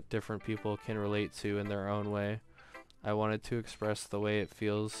something that different people can relate to in their own way. I wanted to express the way it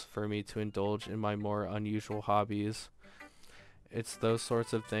feels for me to indulge in my more unusual hobbies. It's those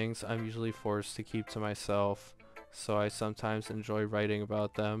sorts of things I'm usually forced to keep to myself, so I sometimes enjoy writing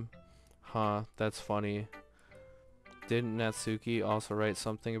about them. Huh, that's funny. Didn't Natsuki also write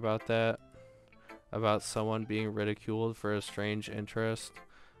something about that? About someone being ridiculed for a strange interest?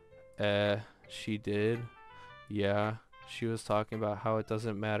 She did? Yeah, she was talking about how it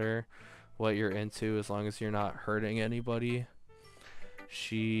doesn't matter what you're into as long as you're not hurting anybody.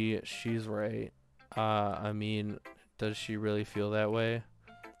 She's right. I mean, does she really feel that way?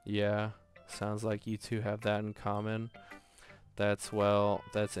 Yeah, sounds like you two have that in common. That's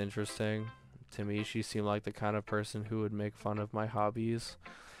interesting. To me, she seemed like the kind of person who would make fun of my hobbies,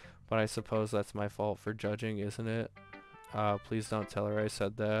 but I suppose that's my fault for judging, isn't it? Please don't tell her I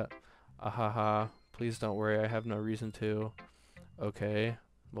said that. Ahaha, please don't worry, I have no reason to. Okay,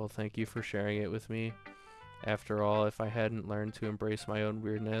 well, thank you for sharing it with me. After all, if I hadn't learned to embrace my own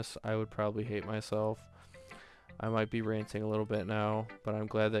weirdness, I would probably hate myself. I might be ranting a little bit now, but I'm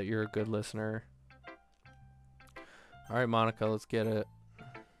glad that you're a good listener. Alright, Monica, let's get it.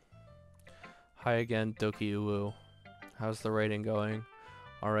 Hi again, Doki Uwu. How's the writing going?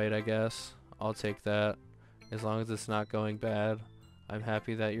 Alright, I guess. I'll take that. As long as it's not going bad. I'm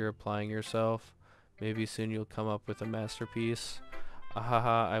happy that you're applying yourself. Maybe soon you'll come up with a masterpiece.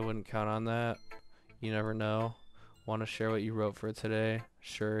 Ahaha, I wouldn't count on that. You never know. Want to share what you wrote for today?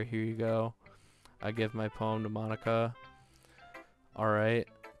 Sure, here you go. I give my poem to Monica. Alright,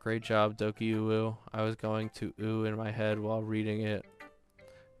 great job, Doki Uwu. I was going to ooh in my head while reading it.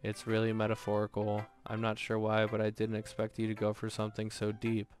 It's really metaphorical. I'm not sure why, but I didn't expect you to go for something so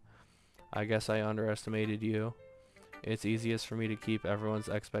deep. I guess I underestimated you. It's easiest for me to keep everyone's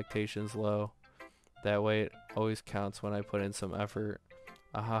expectations low. That way it always counts when I put in some effort.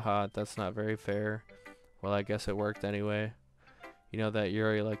 Ahaha, that's not very fair. Well, I guess it worked anyway. You know that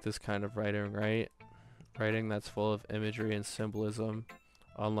Yuri liked this kind of writing, right? Writing that's full of imagery and symbolism.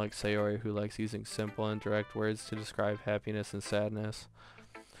 Unlike Sayori, who likes using simple and direct words to describe happiness and sadness.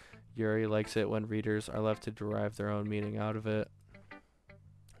 Yuri likes it when readers are left to derive their own meaning out of it.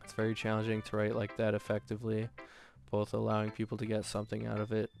 It's very challenging to write like that effectively, both allowing people to get something out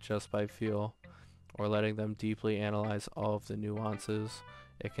of it just by feel, or letting them deeply analyze all of the nuances.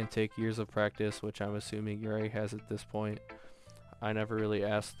 It can take years of practice, which I'm assuming Yuri has at this point. I never really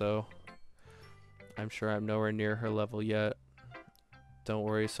asked though. I'm sure I'm nowhere near her level yet. Don't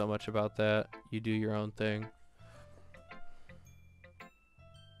worry so much about that. You do your own thing.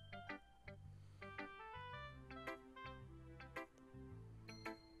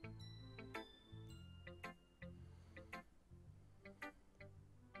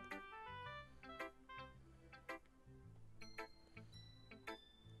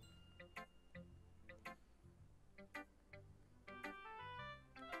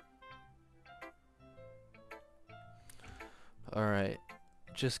 Alright.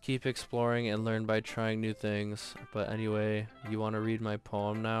 Just keep exploring and learn by trying new things. But anyway, you want to read my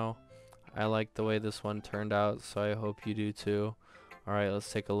poem now? I like the way this one turned out, so I hope you do too. Alright, let's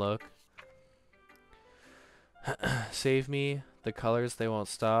take a look. Save me. The colors, they won't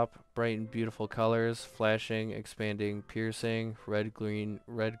stop. Bright and beautiful colors, flashing, expanding, piercing, red, green,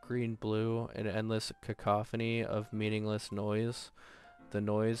 blue, an endless cacophony of meaningless noise. The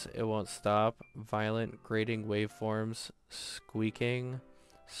noise, it won't stop. Violent, grating waveforms, squeaking,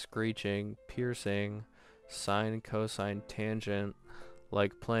 screeching, piercing, sine, cosine, tangent,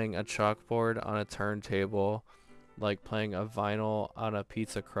 like playing a chalkboard on a turntable, like playing a vinyl on a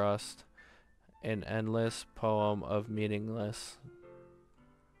pizza crust. An endless poem of meaningless.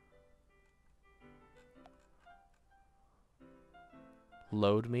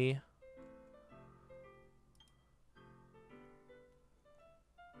 Load me.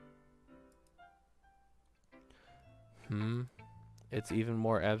 It's even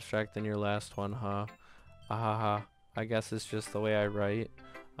more abstract than your last one, huh? Ahaha. I guess it's just the way I write.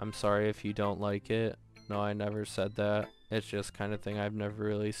 I'm sorry if you don't like it. No, I never said that. It's just kind of thing I've never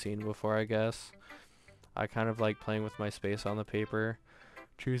really seen before, I guess. I kind of like playing with my space on the paper.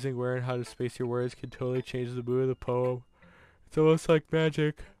 Choosing where and how to space your words can totally change the mood of the poem. It's almost like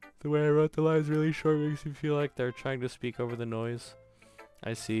magic. The way I wrote the lines really short makes me feel like they're trying to speak over the noise.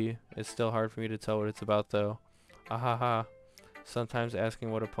 I see. It's still hard for me to tell what it's about though. Ahaha. Sometimes asking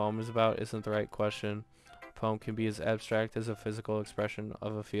what a poem is about isn't the right question. A poem can be as abstract as a physical expression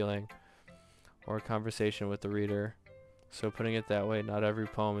of a feeling, or a conversation with the reader. So putting it that way, not every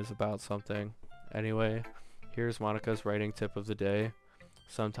poem is about something. Anyway, here's Monica's writing tip of the day.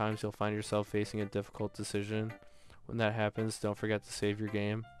 Sometimes you'll find yourself facing a difficult decision. When that happens, don't forget to save your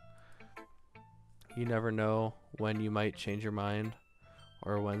game. You never know when you might change your mind,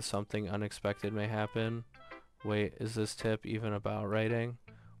 or when something unexpected may happen. Wait, is this tip even about writing?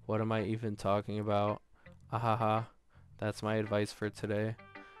 What am I even talking about? Ahaha, that's my advice for today.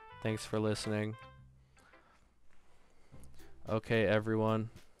 Thanks for listening. Okay,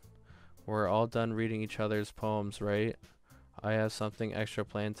 everyone. We're all done reading each other's poems, right? I have something extra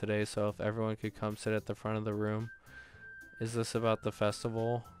planned today, so if everyone could come sit at the front of the room. Is this about the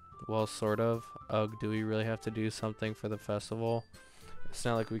festival? Well, sort of. Ugh, do we really have to do something for the festival? It's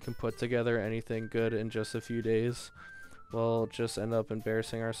not like we can put together anything good in just a few days. We'll just end up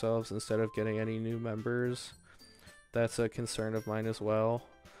embarrassing ourselves instead of getting any new members. That's a concern of mine as well.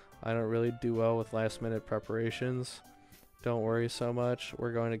 I don't really do well with last minute preparations. Don't worry so much.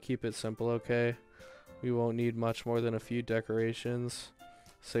 We're going to keep it simple, okay? We won't need much more than a few decorations.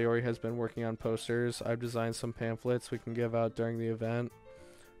 Sayori has been working on posters. I've designed some pamphlets we can give out during the event.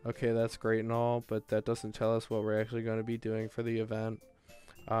 Okay, that's great and all, but that doesn't tell us what we're actually going to be doing for the event.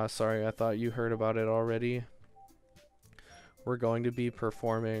 Sorry, I thought you heard about it already. We're going to be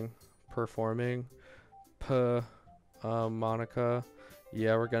performing. Monica.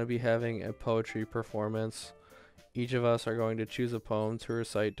 Yeah, we're going to be having a poetry performance. Each of us are going to choose a poem to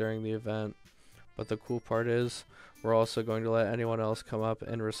recite during the event. But the cool part is, we're also going to let anyone else come up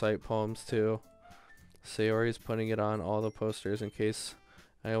and recite poems too. Sayori's putting it on all the posters in case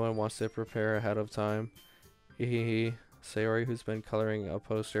anyone wants to prepare ahead of time. Hehehe. Sayori, who's been coloring a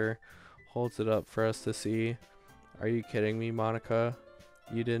poster, holds it up for us to see. Are you kidding me, Monica?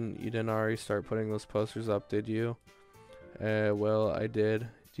 You didn't already start putting those posters up, did you? Well, I did.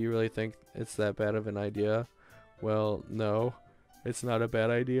 Do you really think it's that bad of an idea? Well, no. It's not a bad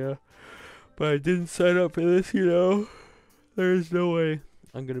idea. But I didn't sign up for this, you know. There's no way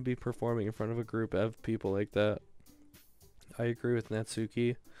I'm gonna be performing in front of a group of people like that. I agree with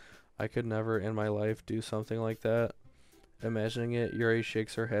Natsuki. I could never in my life do something like that. Imagining it, Yuri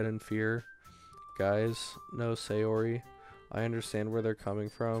shakes her head in fear. Guys, no Sayori. I understand where they're coming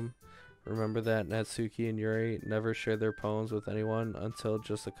from. Remember that Natsuki and Yuri never shared their poems with anyone until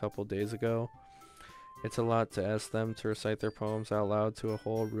just a couple days ago. It's a lot to ask them to recite their poems out loud to a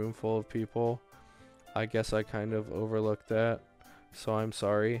whole room full of people. I guess I kind of overlooked that, so I'm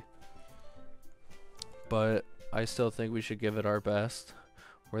sorry. But I still think we should give it our best.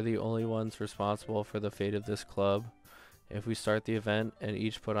 We're the only ones responsible for the fate of this club. If we start the event and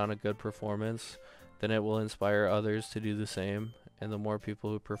each put on a good performance, then it will inspire others to do the same. And the more people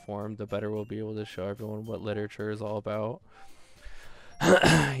who perform, the better we'll be able to show everyone what literature is all about.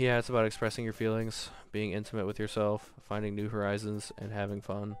 Yeah, it's about expressing your feelings, being intimate with yourself, finding new horizons, and having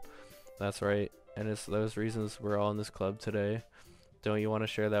fun. That's right. And it's those reasons we're all in this club today. Don't you want to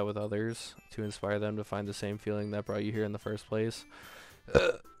share that with others to inspire them to find the same feeling that brought you here in the first place?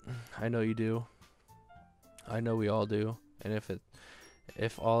 I know you do. I know we all do. And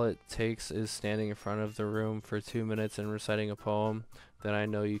if all it takes is standing in front of the room for 2 minutes and reciting a poem, then I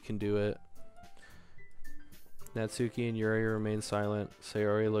know you can do it. Natsuki and Yuri remain silent.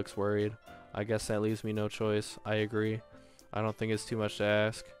 Sayori looks worried. I guess that leaves me no choice. I agree. I don't think it's too much to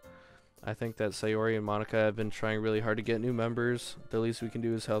ask. I think that Sayori and Monica have been trying really hard to get new members. The least we can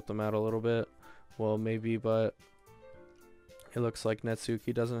do is help them out a little bit. Well, maybe, but it looks like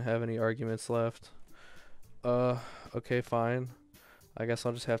Natsuki doesn't have any arguments left. Okay, fine. I guess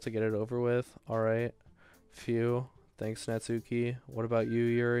I'll just have to get it over with. Alright. Phew. Thanks, Natsuki. What about you,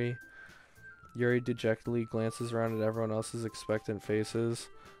 Yuri? Yuri dejectedly glances around at everyone else's expectant faces.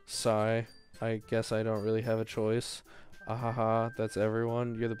 Sigh. I guess I don't really have a choice. Ahaha, that's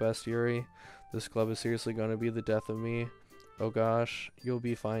everyone. You're the best, Yuri. This club is seriously going to be the death of me. Oh gosh, you'll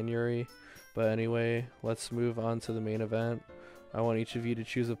be fine, Yuri. But anyway, let's move on to the main event. I want each of you to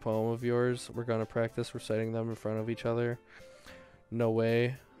choose a poem of yours. We're going to practice reciting them in front of each other. No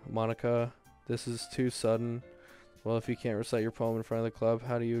way, Monica. This is too sudden. Well, if you can't recite your poem in front of the club,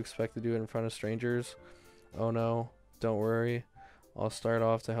 how do you expect to do it in front of strangers? Oh no, don't worry. I'll start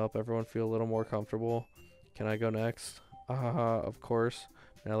off to help everyone feel a little more comfortable. Can I go next? Ahaha, of course.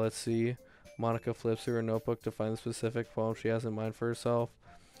 Now let's see. Monica flips through her notebook to find the specific poem she has in mind for herself.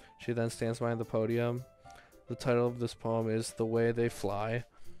 She then stands behind the podium. The title of this poem is The Way They Fly.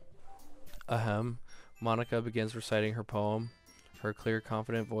 Ahem. Monica begins reciting her poem. Her clear,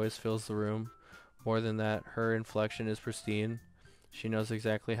 confident voice fills the room. More than that, her inflection is pristine. She knows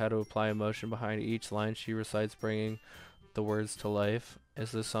exactly how to apply emotion behind each line she recites, bringing the words to life.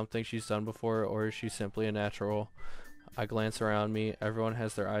 Is this something she's done before, or is she simply a natural? I glance around me. Everyone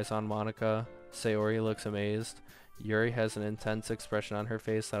has their eyes on Monica. Sayori looks amazed. Yuri has an intense expression on her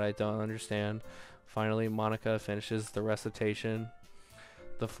face that I don't understand. Finally, Monica finishes the recitation.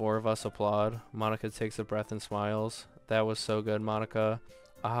 The four of us applaud. Monica takes a breath and smiles. That was so good, Monica.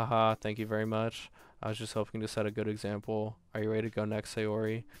 Ahaha, thank you very much. I was just hoping to set a good example. Are you ready to go next,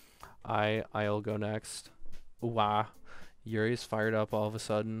 Sayori? I'll go next. Wah. Yuri's fired up all of a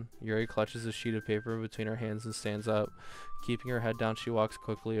sudden. Yuri clutches a sheet of paper between her hands and stands up. Keeping her head down, she walks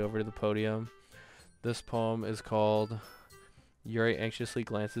quickly over to the podium. This poem is called... Yuri anxiously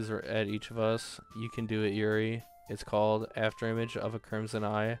glances at each of us. You can do it, Yuri. It's called Afterimage of a Crimson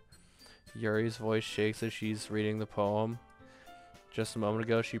Eye. Yuri's voice shakes as she's reading the poem. Just a moment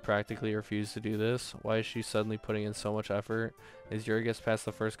ago, she practically refused to do this. Why is she suddenly putting in so much effort? As Yuri gets past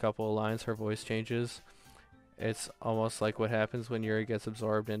the first couple of lines, her voice changes. It's almost like what happens when Yuri gets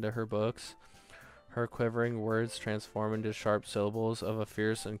absorbed into her books. Her quivering words transform into sharp syllables of a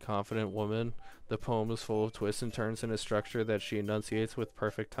fierce and confident woman. The poem is full of twists and turns in a structure that she enunciates with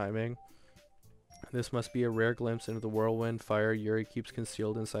perfect timing. This must be a rare glimpse into the whirlwind fire Yuri keeps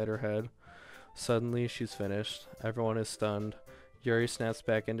concealed inside her head. Suddenly, she's finished. Everyone is stunned. Yuri snaps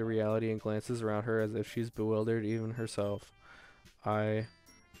back into reality and glances around her as if she's bewildered even herself.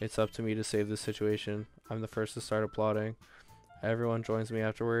 It's up to me to save this situation. I'm the first to start applauding. Everyone joins me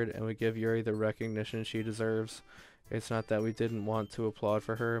afterward, and we give Yuri the recognition she deserves. It's not that we didn't want to applaud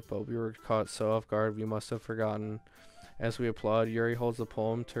for her, but we were caught so off guard we must have forgotten. As we applaud, Yuri holds the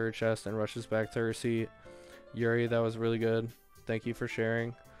poem to her chest and rushes back to her seat. Yuri, that was really good. Thank you for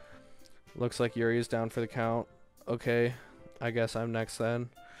sharing. Looks like Yuri is down for the count. Okay, I guess I'm next then.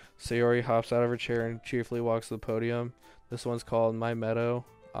 Sayori hops out of her chair and cheerfully walks to the podium. This one's called My Meadow.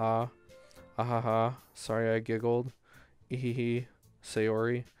 Ahaha. Sorry I giggled. Ehehe.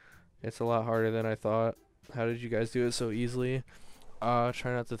 Sayori. It's a lot harder than I thought. How did you guys do it so easily? Try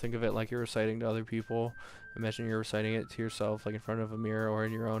not to think of it like you're reciting to other people. Imagine you're reciting it to yourself, like in front of a mirror or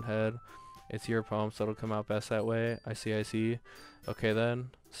in your own head. It's your poem, so it'll come out best that way. I see, I see. Okay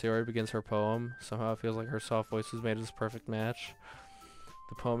then. Sayori begins her poem. Somehow it feels like her soft voice was made as a perfect match.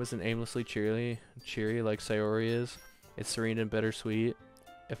 The poem isn't aimlessly cheery like Sayori is. It's serene and bittersweet.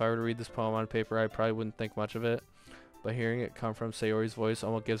 If I were to read this poem on paper, I probably wouldn't think much of it. But hearing it come from Sayori's voice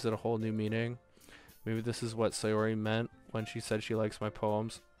almost gives it a whole new meaning. Maybe this is what Sayori meant when she said she likes my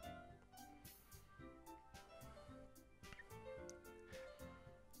poems.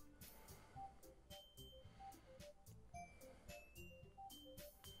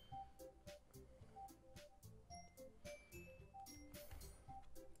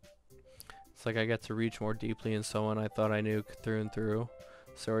 It's like I get to reach more deeply in someone I thought I knew through and through.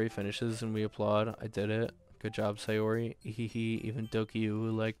 Sayori finishes and we applaud. I did it. Good job, Sayori. Hehe, even Doki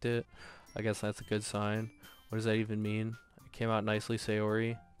liked it. I guess that's a good sign. What does that even mean? It came out nicely,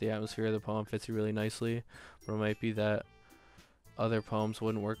 Sayori. The atmosphere of the poem fits you really nicely, but it might be that other poems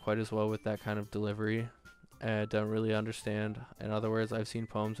wouldn't work quite as well with that kind of delivery. I don't really understand. In other words, I've seen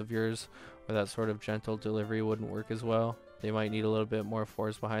poems of yours where that sort of gentle delivery wouldn't work as well. They might need a little bit more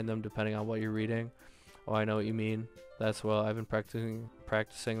force behind them depending on what you're reading. Oh, I know what you mean. That's well, I've been practicing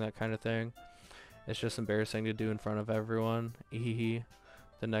that kind of thing. It's just embarrassing to do in front of everyone. Ehehe.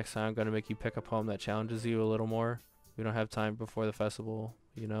 The next time I'm going to make you pick a poem that challenges you a little more. We don't have time before the festival,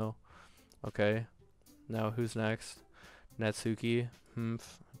 you know. Okay. Now who's next? Natsuki.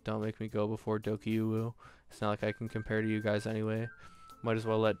 Don't make me go before Doki. It's not like I can compare to you guys anyway. Might as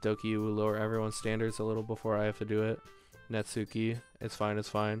well let Doki lower everyone's standards a little before I have to do it. Natsuki. It's fine, it's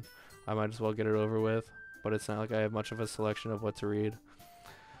fine. I might as well get it over with. But it's not like I have much of a selection of what to read.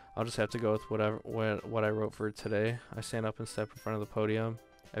 I'll just have to go with what I wrote for today. I stand up and step in front of the podium.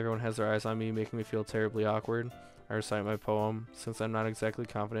 Everyone has their eyes on me, making me feel terribly awkward. I recite my poem. Since I'm not exactly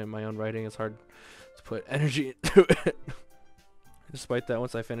confident in my own writing, it's hard to put energy into it. Despite that,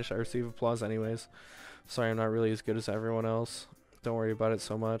 once I finish, I receive applause anyways. Sorry, I'm not really as good as everyone else. Don't worry about it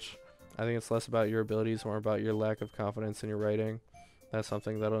so much. I think it's less about your abilities, more about your lack of confidence in your writing. That's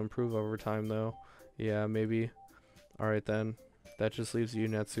something that'll improve over time, though. Yeah, maybe. Alright then. That just leaves you,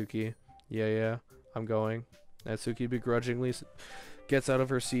 Natsuki. Yeah, I'm going. Natsuki begrudgingly gets out of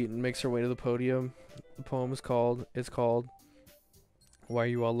her seat and makes her way to the podium. The poem is called, Why Are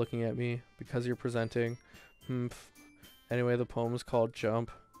You All Looking At Me? Because you're presenting. Anyway, the poem is called Jump.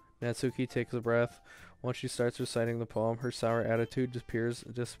 Natsuki takes a breath. Once she starts reciting the poem, her sour attitude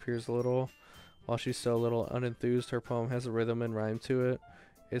disappears a little. While she's still a little unenthused, her poem has a rhythm and rhyme to it.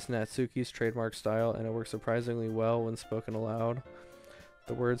 It's Natsuki's trademark style, and it works surprisingly well when spoken aloud.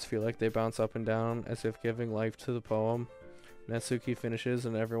 The words feel like they bounce up and down, as if giving life to the poem. Natsuki finishes,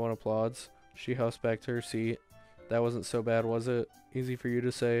 and everyone applauds. She hops back to her seat. That wasn't so bad, was it? Easy for you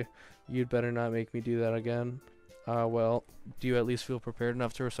to say. You'd better not make me do that again. Well, do you at least feel prepared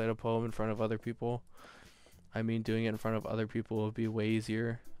enough to recite a poem in front of other people? I mean, doing it in front of other people would be way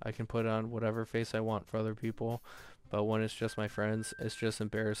easier. I can put on whatever face I want for other people, but when it's just my friends, it's just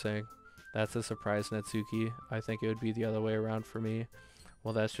embarrassing. That's a surprise, Natsuki. I think it would be the other way around for me.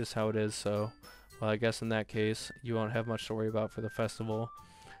 Well, that's just how it is, so... Well, I guess in that case, you won't have much to worry about for the festival.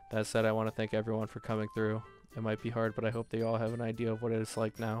 That said, I want to thank everyone for coming through. It might be hard, but I hope they all have an idea of what it's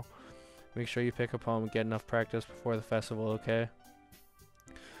like now. Make sure you pick a poem and get enough practice before the festival, okay?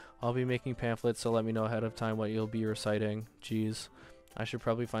 I'll be making pamphlets, so let me know ahead of time what you'll be reciting. Jeez. I should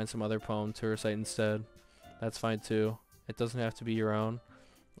probably find some other poem to recite instead. That's fine too. It doesn't have to be your own.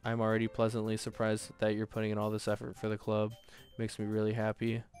 I'm already pleasantly surprised that you're putting in all this effort for the club. It makes me really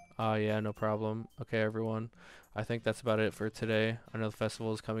happy. Yeah, no problem. Okay, everyone. I think that's about it for today. I know the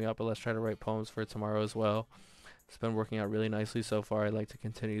festival is coming up, but let's try to write poems for tomorrow as well. It's been working out really nicely so far. I'd like to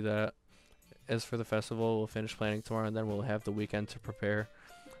continue that. As for the festival, we'll finish planning tomorrow, and then we'll have the weekend to prepare.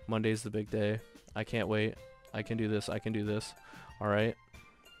 Monday's the big day. I can't wait. I can do this. I can do this. Alright.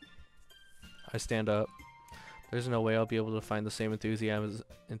 I stand up. There's no way I'll be able to find the same enthusiasm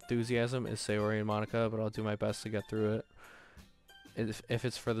as Sayori and Monica, but I'll do my best to get through it. If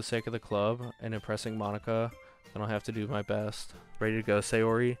it's for the sake of the club and impressing Monica, then I'll have to do my best. Ready to go,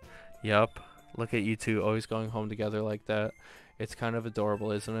 Sayori? Yup. Look at you two always going home together like that. It's kind of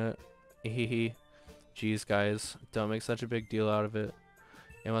adorable, isn't it? Hehe. Jeez, guys. Don't make such a big deal out of it.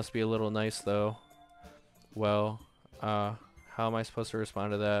 It must be a little nice, though. Well, how am I supposed to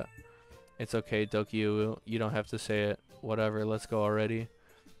respond to that? It's okay, Doki. You don't have to say it. Whatever, let's go already.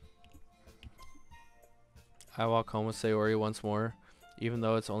 I walk home with Sayori once more. Even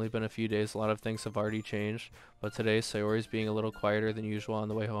though it's only been a few days, a lot of things have already changed. But today, Sayori's being a little quieter than usual on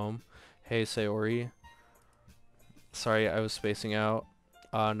the way home. Hey, Sayori. Sorry, I was spacing out.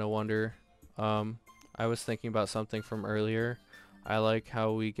 No wonder. I was thinking about something from earlier. I like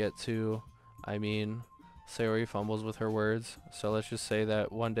how we get to I mean, Sayori fumbles with her words. So let's just say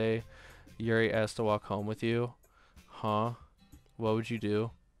that one day Yuri asked to walk home with you. Huh? What would you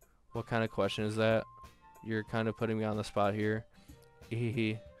do? What kind of question is that? You're kind of putting me on the spot here.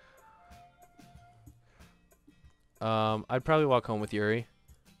 Hehe. I'd probably walk home with Yuri.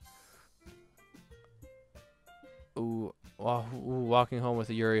 Ooh, walking home with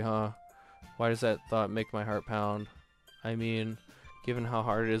Yuri, huh? Why does that thought make my heart pound? I mean, given how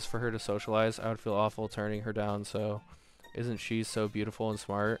hard it is for her to socialize, I would feel awful turning her down, so isn't she so beautiful and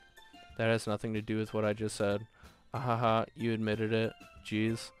smart? That has nothing to do with what I just said. Ahaha, you admitted it.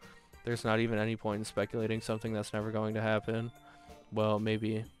 Jeez. There's not even any point in speculating something that's never going to happen. Well,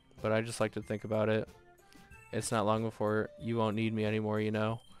 maybe, but I just like to think about it. It's not long before you won't need me anymore, you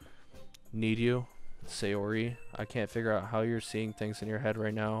know? Need you? Sayori, I can't figure out how you're seeing things in your head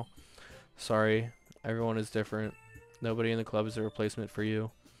right now. Sorry, everyone is different. Nobody in the club is a replacement for you.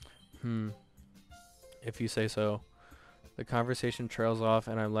 If you say so. The conversation trails off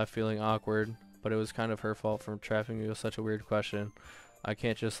and I'm left feeling awkward, but it was kind of her fault for trapping me with such a weird question. I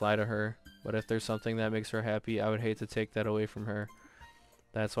can't just lie to her, but if there's something that makes her happy, I would hate to take that away from her.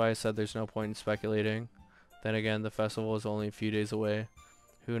 That's why I said there's no point in speculating. Then again, the festival is only a few days away.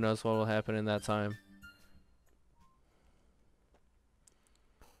 Who knows what will happen in that time?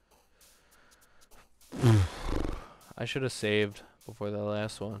 I should have saved before the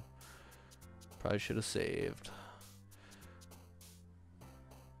last one. Probably should have saved.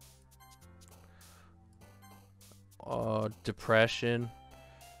 Depression,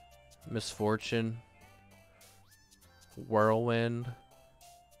 misfortune, whirlwind,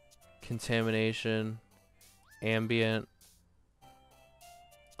 contamination, ambient,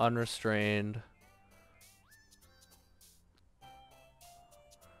 unrestrained,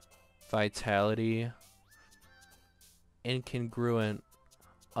 vitality, incongruent,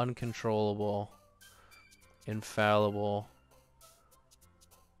 uncontrollable, infallible,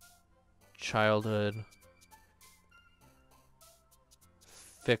 childhood,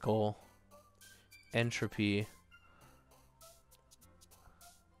 fickle, entropy,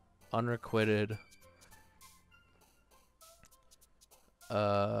 unrequited,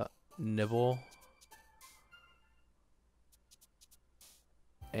 nibble,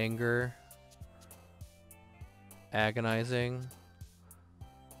 anger, agonizing,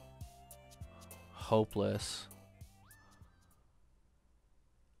 hopeless.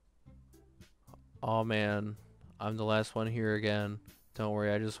 Oh man, I'm the last one here again. Don't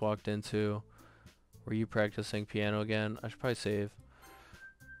worry, I just walked into. Were you practicing piano again? I should probably save.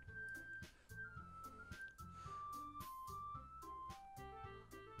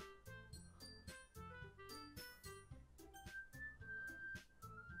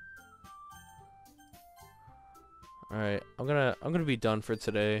 Alright, I'm gonna be done for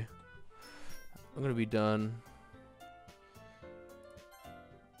today. I'm gonna be done.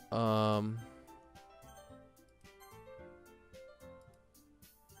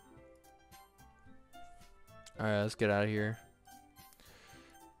 Alright, let's get out of here.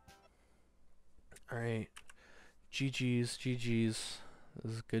 Alright. GG's, GG's.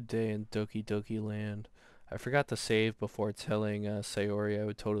 This is a good day in Doki Doki land. I forgot to save before telling Sayori I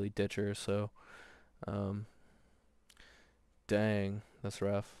would totally ditch her, so dang, that's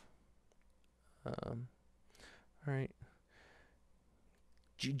rough. Alright.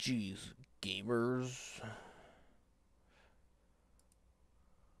 GG's, gamers.